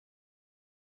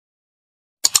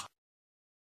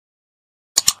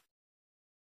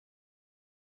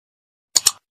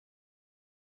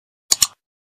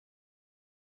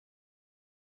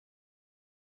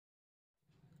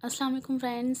Assalamualaikum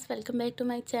friends, welcome back to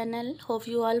my channel. Hope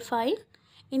you all fine.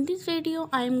 In this video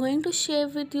I am going to share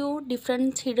with you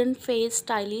different hidden face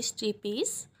stylish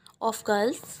DPs of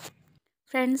girls.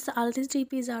 Friends, all these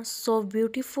DPs are so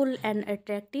beautiful and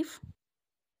attractive.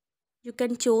 You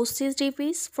can choose these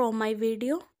DPs from my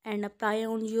video and apply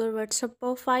on your WhatsApp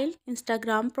profile,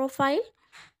 Instagram profile.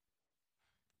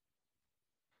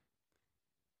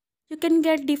 You can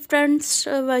get different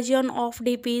version of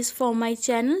DPs from my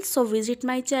channel, so visit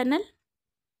my channel.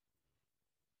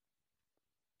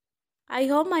 I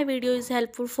hope my video is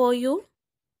helpful for you.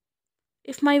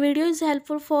 If my video is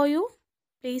helpful for you,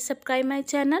 please subscribe my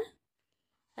channel,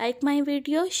 like my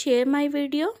video, share my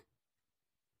video.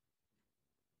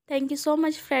 Thank you so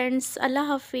much friends. Allah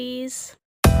Hafiz.